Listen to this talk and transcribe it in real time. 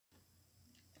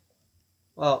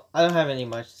Well, I don't have any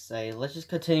much to say. Let's just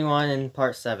continue on in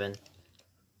part 7.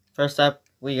 First up,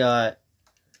 we got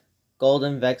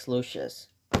Golden Vex Lucius.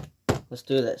 Let's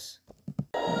do this.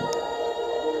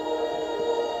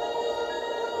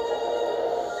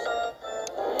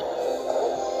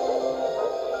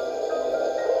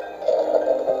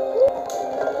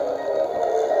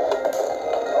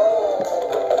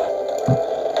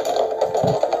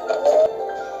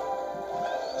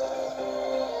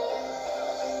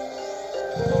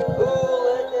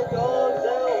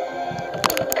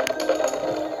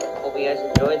 Hope you guys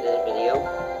enjoyed this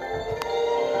video.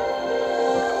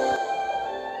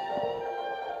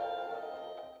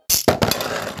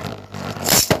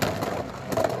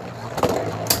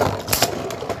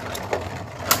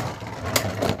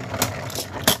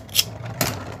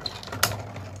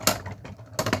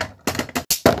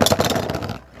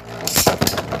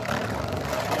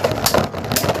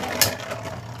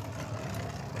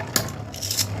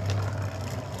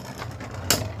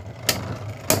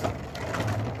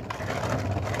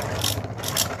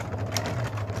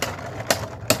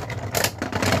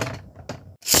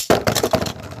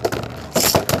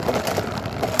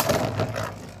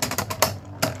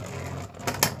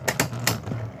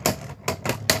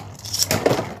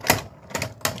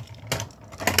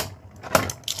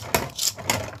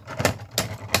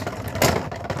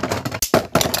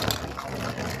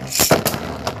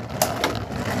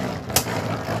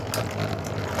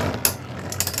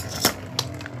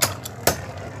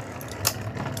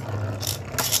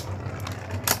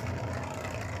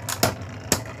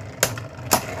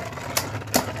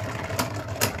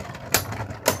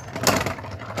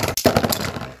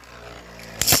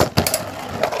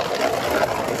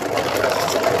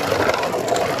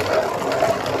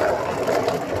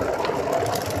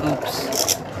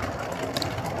 Oops.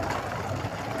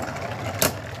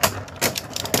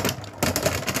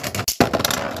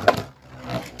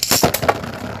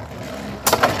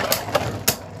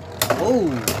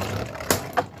 Oh.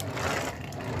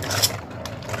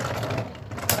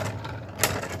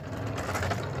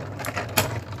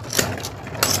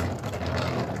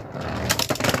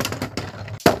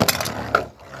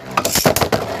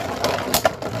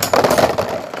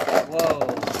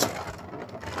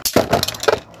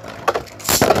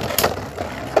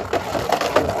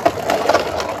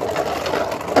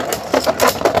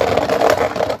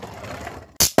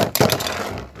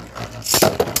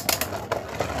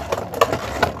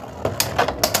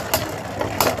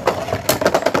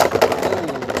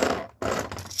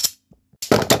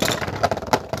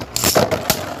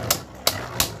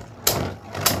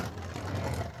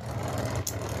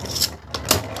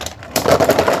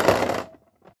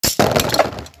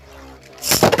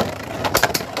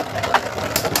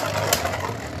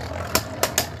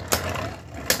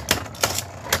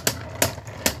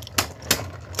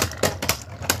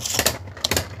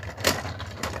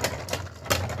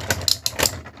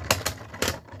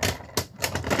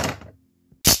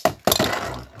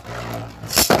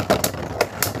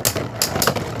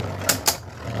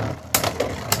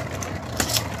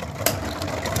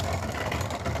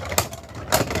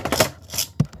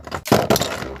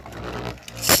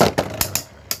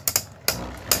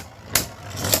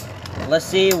 Let's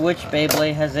see which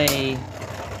Beyblade has a.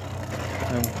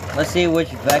 Let's see which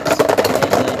Vex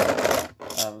Beyblade.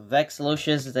 Vex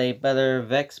Lucius is a better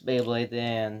Vex Beyblade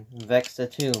than Vex the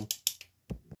Tomb.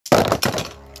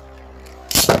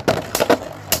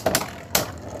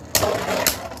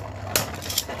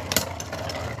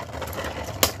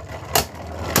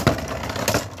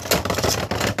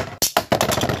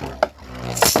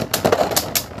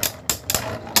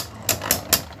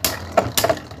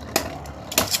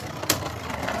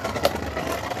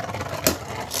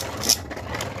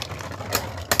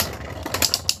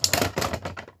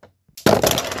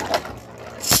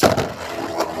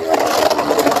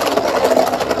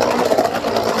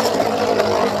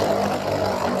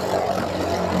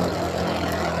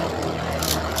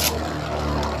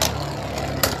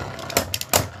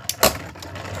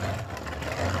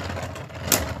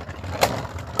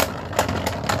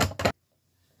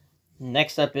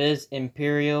 Next up is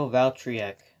Imperial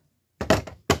Valtryek.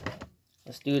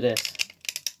 Let's do this.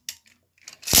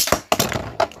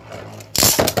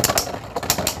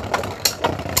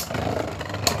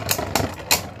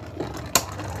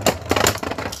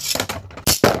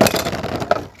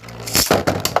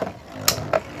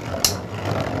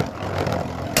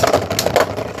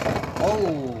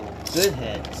 Oh, good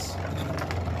hits.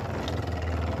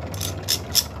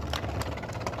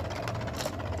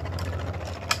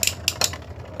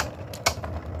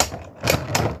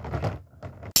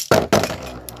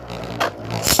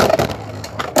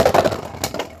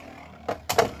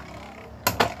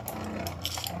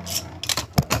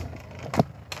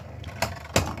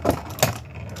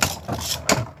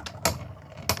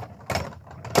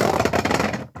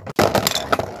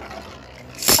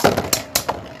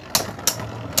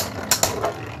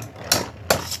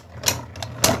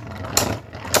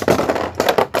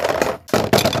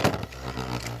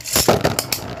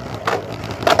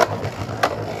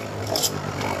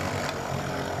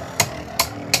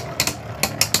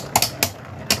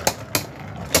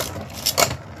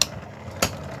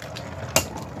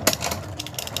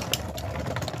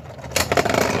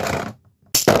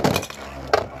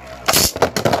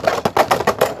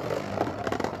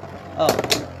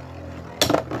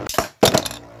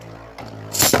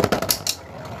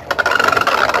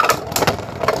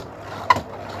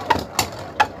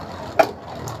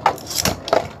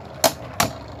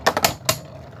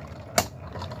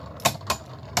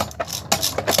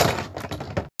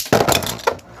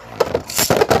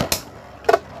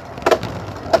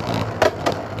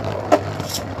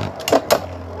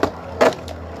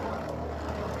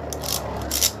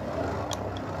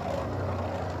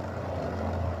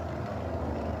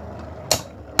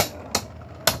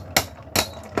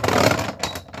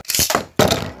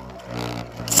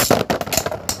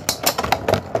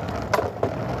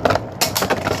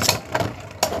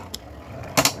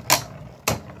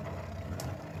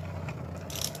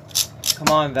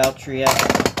 Come on, Valkyrie.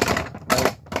 Nope.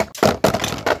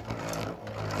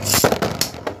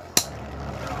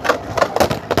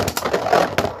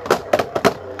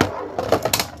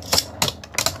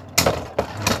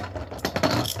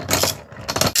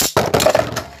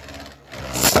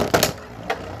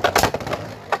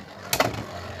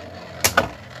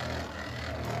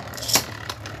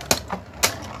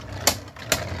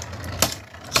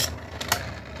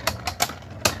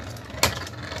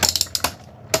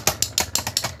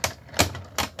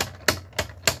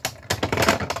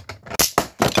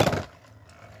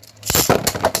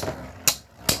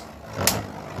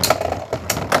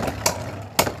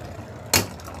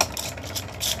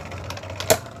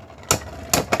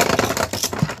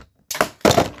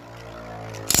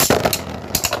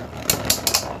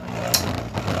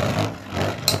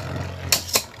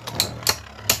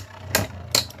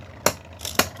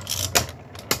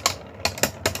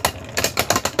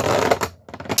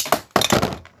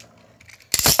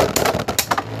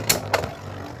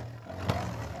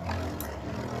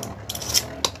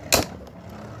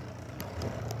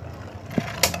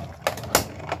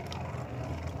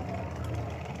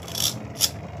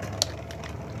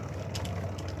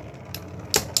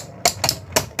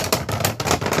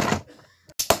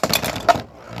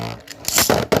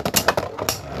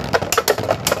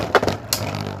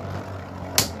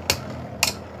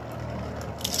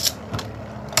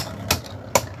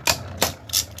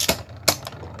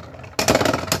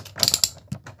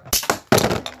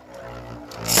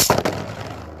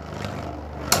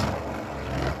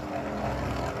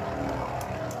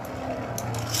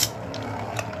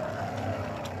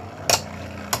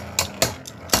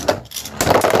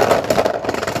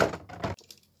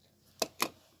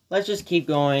 Let's just keep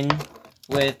going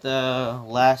with the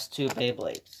last two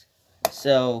Beyblades.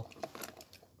 So,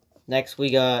 next we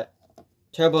got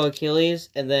Turbo Achilles,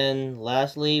 and then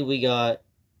lastly we got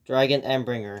Dragon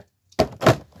Endbringer.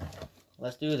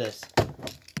 Let's do this.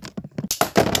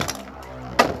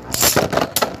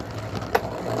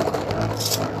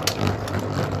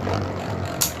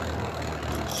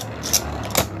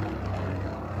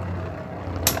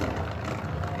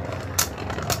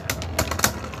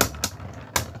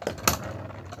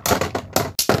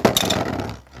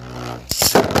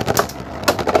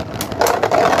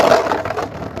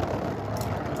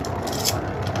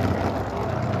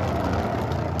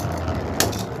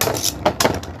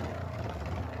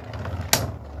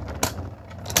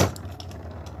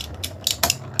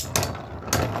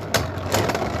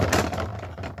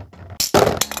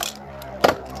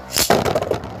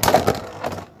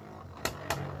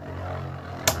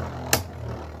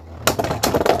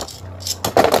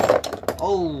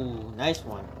 Oh, nice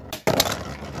one.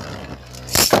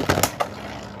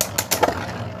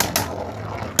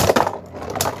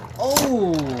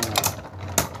 Oh!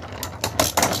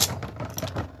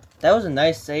 That was a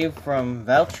nice save from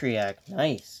Valkyrie.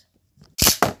 Nice.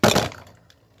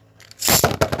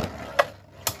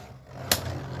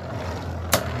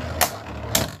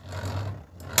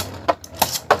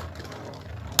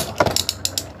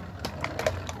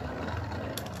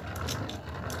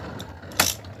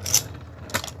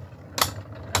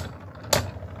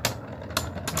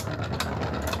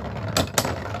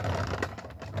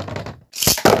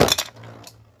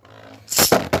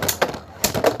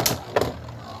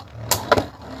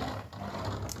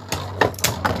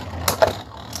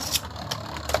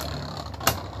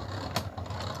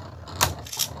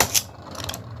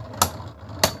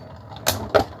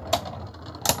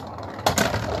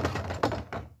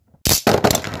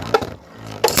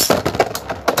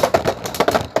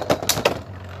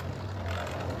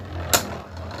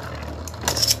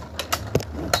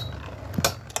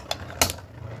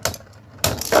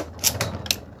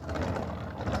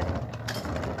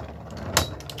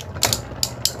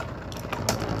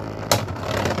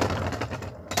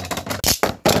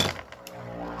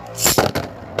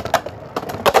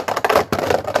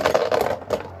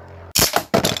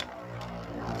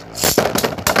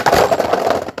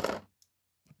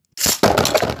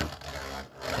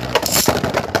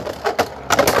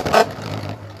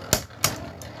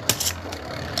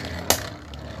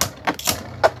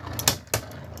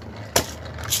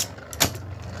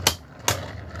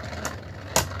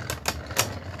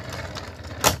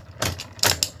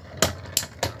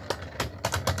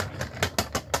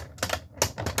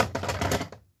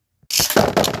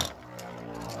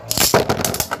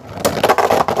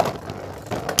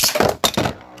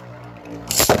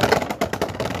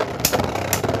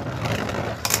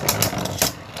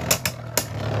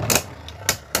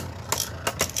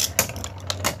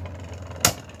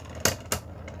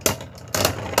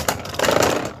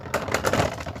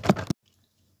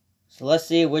 So let's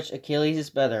see which Achilles is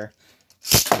better.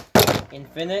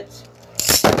 Infinite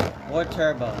or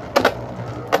Turbo?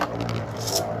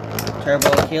 Turbo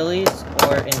Achilles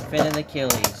or Infinite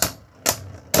Achilles?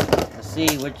 Let's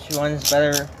see which one's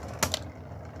better.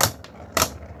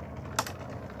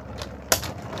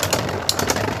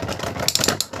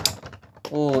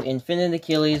 Ooh, Infinite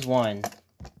Achilles won.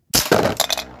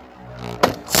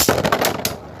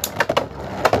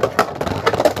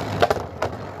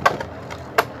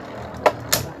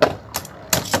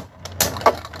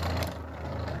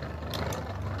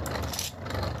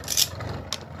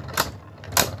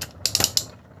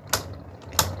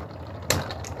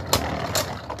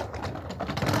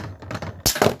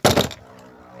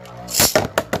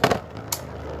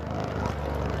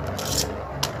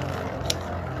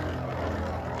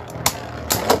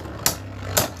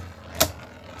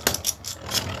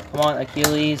 Come on,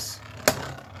 Achilles.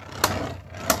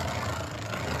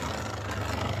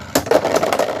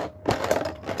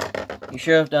 You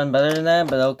should have done better than that,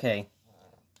 but okay.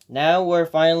 Now we're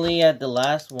finally at the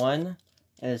last one,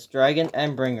 and it's Dragon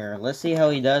Endbringer. Let's see how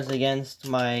he does against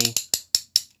my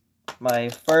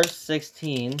first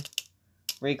 16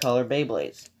 recolored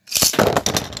Beyblades.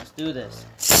 Let's do this.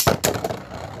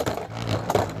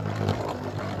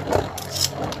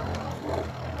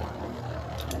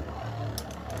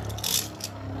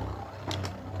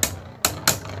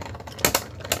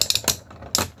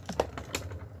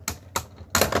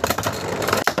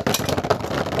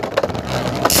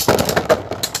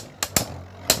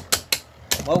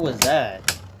 What was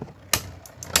that?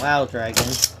 Wow, Dragon.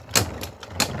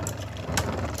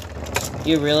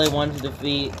 You really want to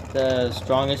defeat the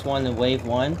strongest one in Wave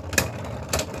 1?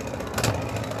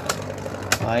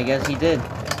 Well, I guess he did.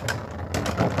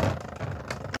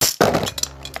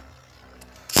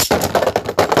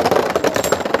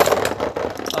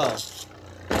 Oh.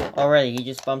 Already, he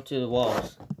just bumped to the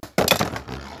walls.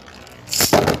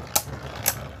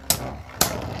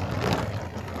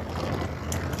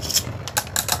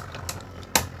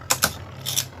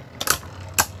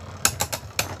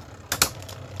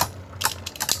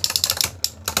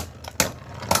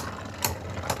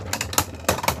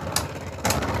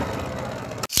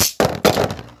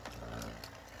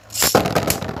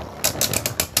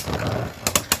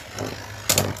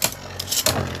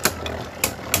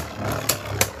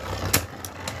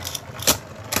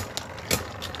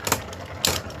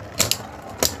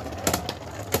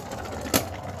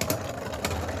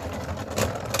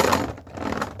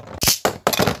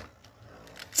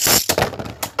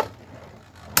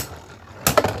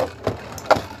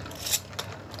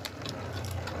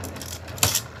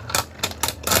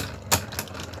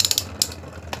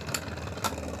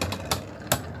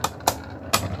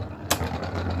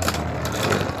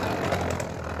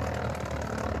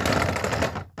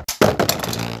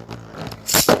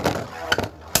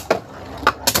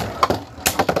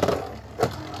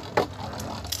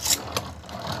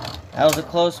 That was a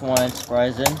close one,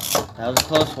 Ryzen. That was a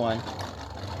close one.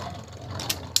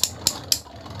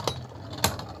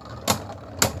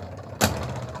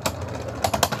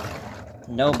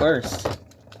 No burst.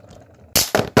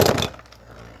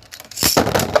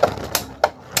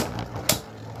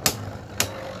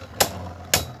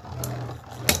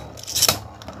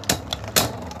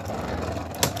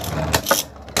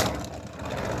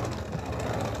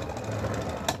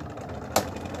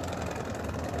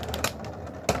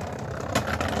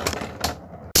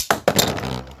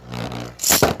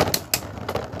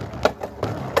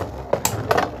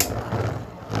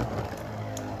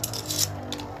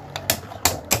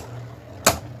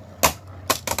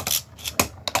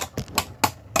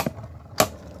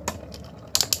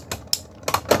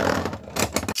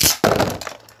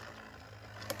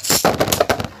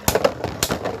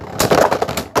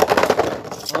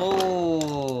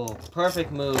 Oh,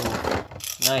 perfect move.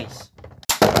 Nice.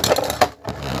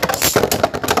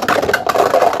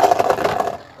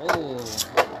 Oh.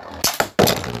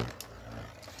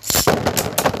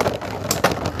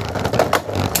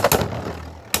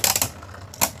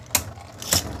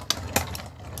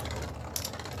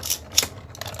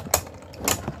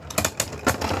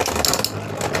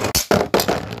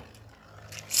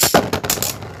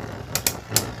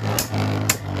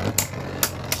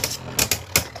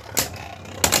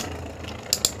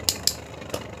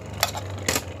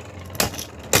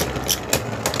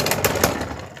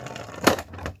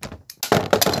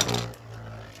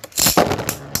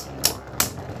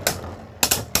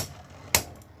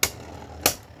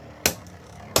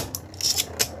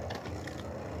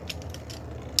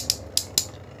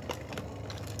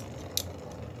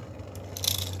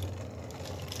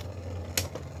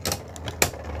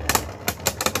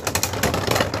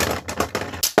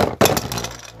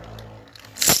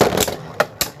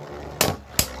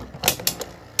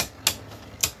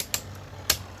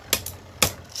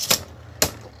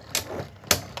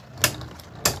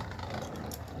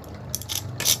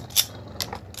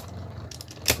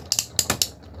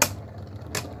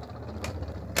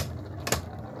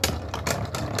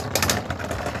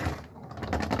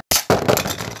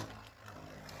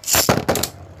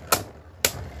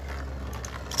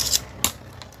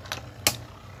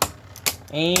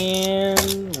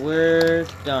 And we're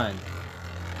done.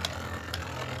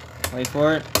 Wait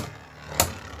for it.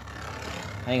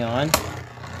 Hang on.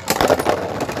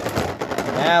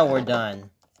 Now we're done.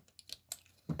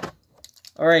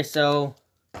 Alright, so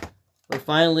we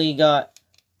finally got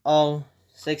all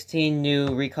 16 new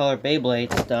recolored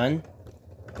Beyblades done.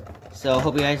 So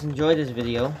hope you guys enjoyed this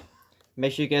video.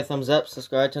 Make sure you give a thumbs up,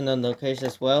 subscribe, turn on the notifications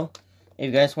as well. If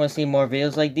you guys want to see more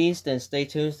videos like these, then stay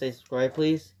tuned, stay subscribed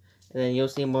please. And then you'll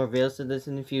see more videos of this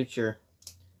in the future.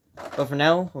 But for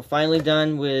now, we're finally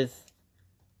done with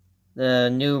the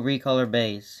new recolored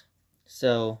bays.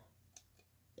 So,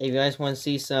 if you guys want to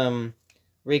see some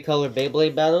recolored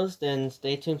Beyblade battles, then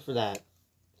stay tuned for that.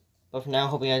 But for now,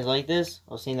 hope you guys like this.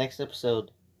 I'll see you next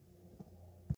episode.